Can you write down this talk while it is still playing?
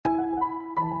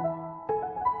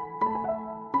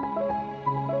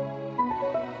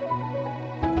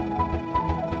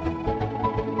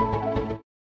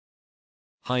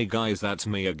Hi guys, that's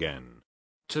me again.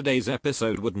 Today's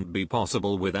episode wouldn't be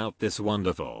possible without this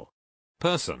wonderful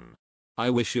person. I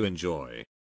wish you enjoy.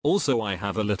 Also, I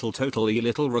have a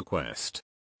little request.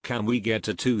 Can we get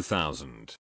to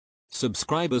 2,000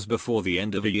 subscribers before the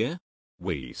end of the year?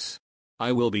 Wees.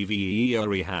 I will be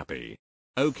very happy.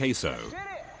 Okay, so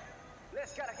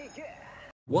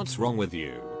what's wrong with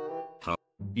you? Huh?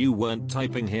 You weren't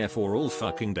typing here for all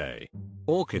fucking day.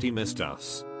 Or Kitty missed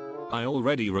us. I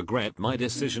already regret my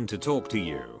decision to talk to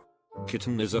you.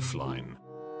 Kitten is offline.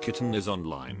 Kitten is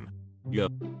online. You're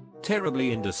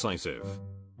terribly indecisive.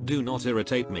 Do not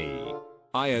irritate me.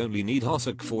 I only need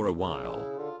Hosok for a while.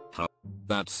 Huh?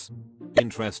 That's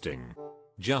interesting.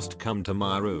 Just come to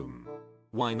my room.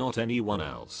 Why not anyone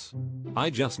else? I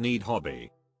just need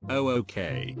hobby. Oh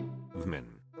okay. Vmin.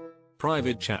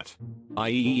 Private chat.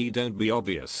 IEE, don't be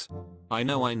obvious. I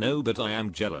know, but I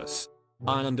am jealous.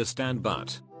 I understand,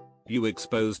 but you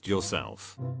exposed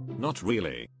yourself. Not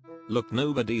really. Look,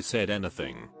 nobody said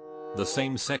anything. The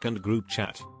same second group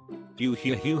chat. You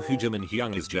hear who Jimin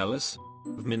Hyung is jealous?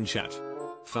 Vmin chat.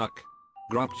 Fuck.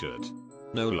 Gruptured.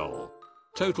 No lol.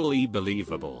 Totally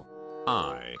believable.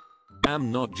 I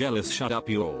am not jealous, shut up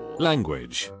your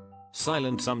language.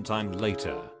 Silent sometime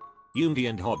later. Yoongi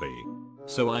and hobby.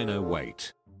 So I know,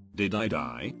 wait. Did I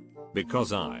die?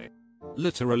 Because I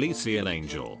literally see an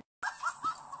angel.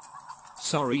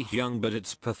 Sorry Hyung, but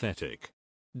it's pathetic.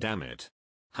 Damn it.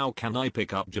 How can I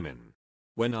pick up Jimin?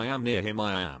 When I am near him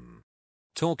I am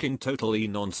talking totally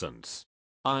nonsense.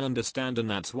 I understand, and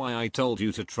that's why I told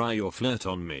you to try your flirt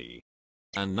on me.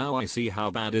 And now I see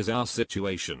how bad is our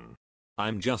situation.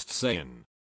 I'm just saying.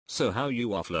 So how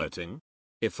you are flirting?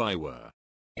 If I were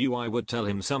you, I would tell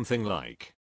him something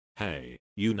like, hey,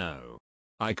 you know,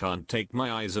 I can't take my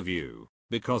eyes off you,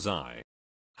 because I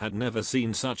had never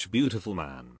seen such beautiful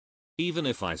man. Even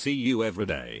if I see you every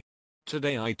day.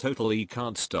 Today I totally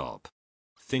can't stop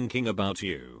thinking about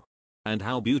you. And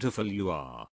how beautiful you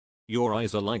are. Your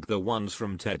eyes are like the ones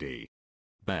from Teddy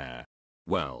Bear.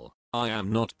 Well, I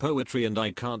am not poetry and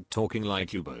I can't talking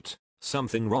like you, but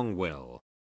something wrong will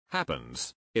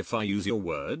happens if I use your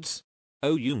words.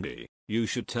 Oh Yoongi, you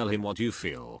should tell him what you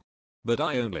feel. But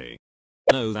I only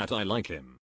know that I like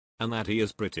him. And that he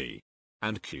is pretty.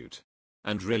 And cute.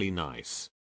 And really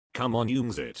nice. Come on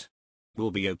Yoongsit.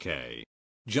 We'll be okay.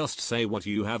 Just say what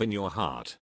you have in your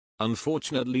heart.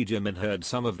 Unfortunately Jimin heard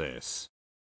some of this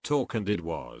talk and it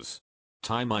was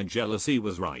time my jealousy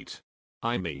was right.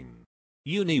 I mean,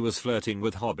 Uni was flirting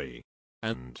with Hobby.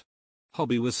 And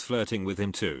Hobby was flirting with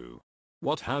him too.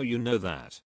 What, how you know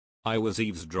that? I was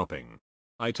eavesdropping.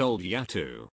 I told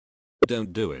Yatu.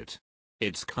 Don't do it.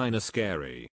 It's kinda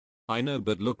scary. I know,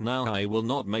 but look now, I will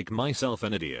not make myself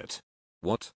an idiot.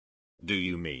 What do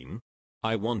you mean?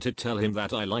 I want to tell him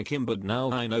that I like him, but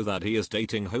now I know that he is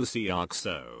dating Hosiark,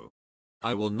 so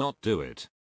I will not do it.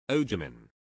 Oh Jimin.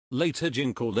 Later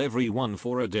Jin called everyone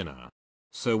for a dinner.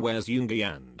 So where's Yoongi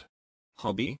and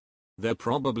Hobby? They're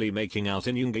probably making out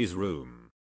in Yoongi's room.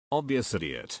 Obvious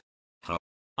idiot. Huh.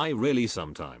 I really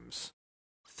sometimes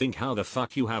think how the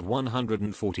fuck you have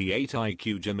 148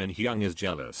 IQ. Jimin Hyung is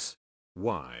jealous.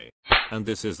 Why? And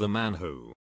this is the man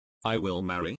who I will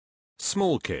marry?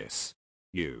 Small kiss.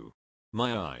 You.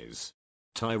 My eyes.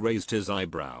 Tai raised his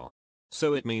eyebrow.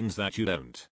 So it means that you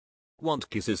don't want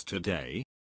kisses today?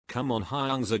 Come on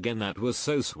Hyungs again, that was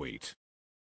so sweet.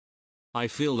 I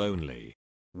feel lonely.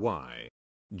 Why?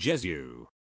 Jesu.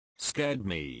 Scared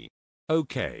me.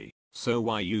 Okay, so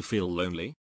why you feel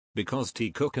lonely? Because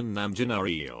TAEKOOK and NAMJIN are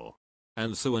ill.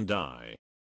 And so and I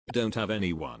don't have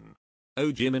anyone.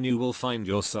 Oh Jimin, you will find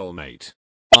your soulmate.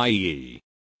 I.e.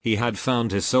 he had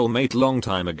found his soulmate long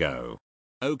time ago.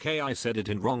 Okay, I said it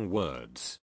in wrong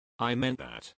words. I meant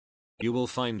that you will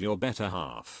find your better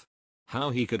half.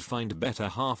 How he could find better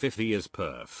half if he is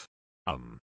perf.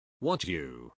 What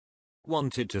you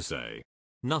wanted to say?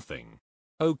 Nothing.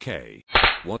 Okay.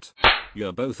 What?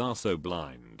 You both are so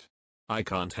blind. I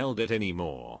can't hold it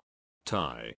anymore.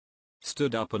 Tai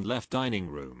stood up and left dining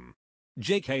room.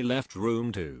 JK left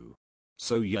room too.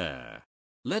 So yeah.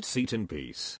 Let's eat in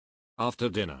peace. After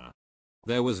dinner,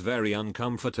 there was very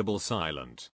uncomfortable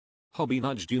silence. Hobby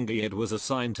nudged Yoongi. It was a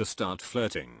sign to start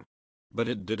flirting. But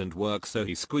it didn't work, so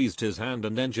he squeezed his hand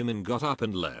and then Jimin got up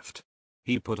and left.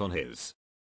 He put on his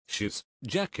shoes,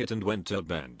 jacket and went to a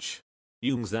bench.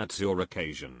 Yoongs, that's your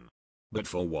occasion. But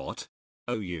for what?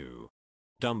 Oh you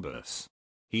dumbass.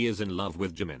 He is in love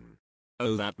with Jimin.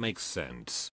 Oh, that makes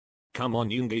sense. Come on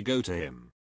Yoongi, go to him.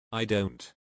 I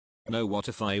don't know, what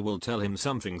if I will tell him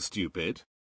something stupid?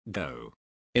 Go.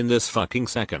 In this fucking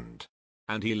second.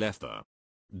 And he left the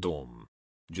dorm.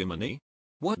 Jiminy?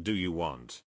 What do you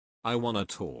want? I wanna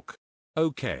talk.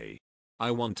 Okay.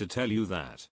 I want to tell you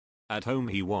that. At home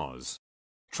he was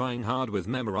trying hard with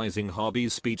memorizing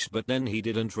Hobby's speech, but then he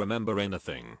didn't remember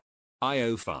anything.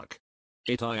 Oh fuck.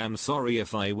 I am sorry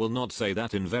if I will not say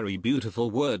that in very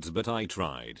beautiful words, but I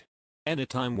tried.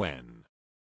 Anytime when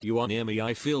you are near me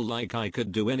I feel like I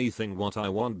could do anything what I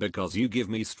want because you give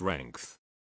me strength.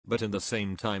 But in the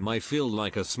same time I feel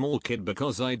like a small kid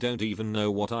because I don't even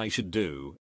know what I should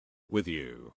do with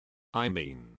you. I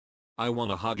mean, I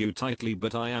wanna hug you tightly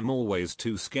but I am always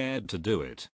too scared to do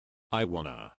it. I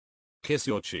wanna kiss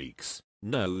your cheeks,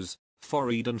 nose,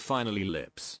 forehead and finally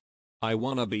lips. I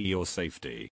wanna be your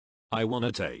safety. I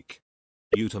wanna take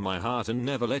you to my heart and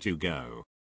never let you go.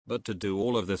 But to do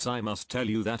all of this I must tell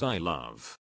you that I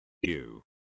love you.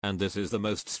 And this is the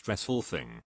most stressful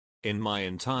thing in my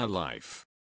entire life.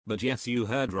 But yes, you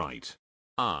heard right.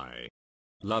 I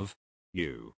love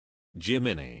you.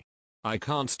 Jimin. I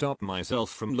can't stop myself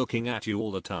from looking at you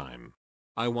all the time.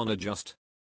 I wanna just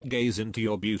gaze into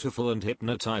your beautiful and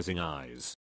hypnotizing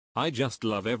eyes. I just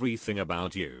love everything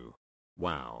about you.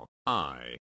 Wow.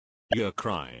 You're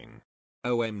crying.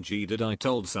 OMG, did I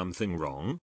told something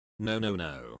wrong?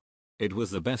 No. It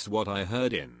was the best what I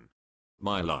heard in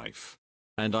my life.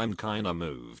 And I'm kinda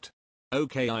moved.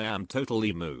 Okay, I am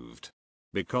totally moved.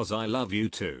 Because I love you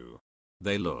too.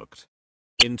 They looked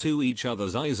into each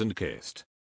other's eyes and kissed.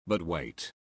 But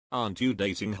wait. Aren't you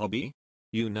dating Hobby?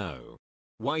 You know.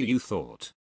 Why you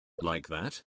thought like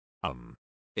that?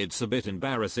 It's a bit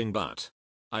embarrassing, but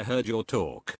I heard your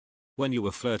talk when you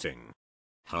were flirting.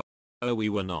 How? Oh, we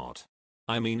were not.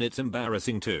 I mean, it's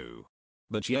embarrassing too.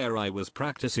 But yeah, I was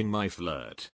practicing my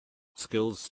flirt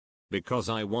skills because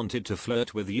I wanted to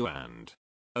flirt with you and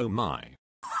oh my.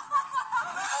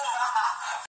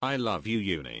 I love you,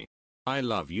 Uni. I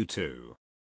love you too.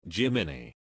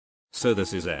 Jiminy. So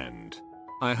this is end.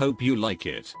 I hope you like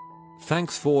it.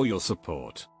 Thanks for your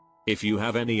support. If you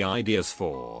have any ideas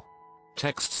for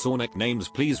texts or nicknames,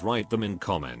 please write them in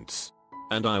comments.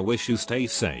 And I wish you stay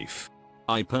safe.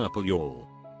 I purple y'all.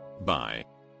 Bye.